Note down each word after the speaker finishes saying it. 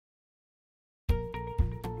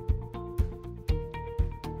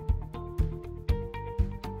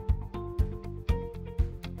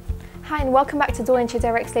Hi and welcome back to DaWinci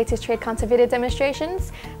Direct's latest trade counter video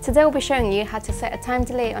demonstrations. Today we'll be showing you how to set a time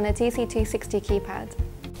delay on a DC260 keypad.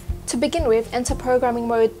 To begin with, enter programming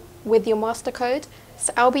mode with your master code.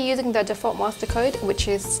 So I'll be using the default master code, which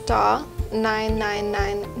is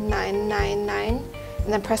 *999999, and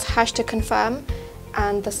then press hash to confirm,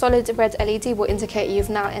 and the solid red LED will indicate you've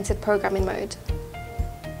now entered programming mode.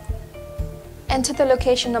 Enter the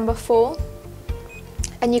location number 4.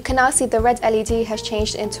 And you can now see the red LED has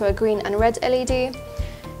changed into a green and red LED.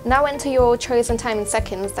 Now enter your chosen time in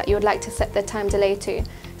seconds that you would like to set the time delay to.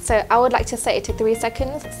 So I would like to set it to 3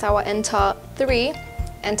 seconds, so I'll enter 3,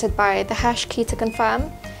 entered by the hash key to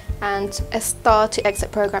confirm, and a star to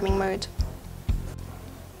exit programming mode.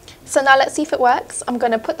 So now let's see if it works. I'm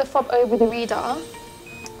going to put the fob over the reader,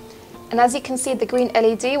 and as you can see, the green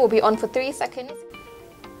LED will be on for 3 seconds.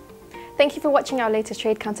 Thank you for watching our latest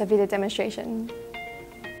trade counter video demonstration.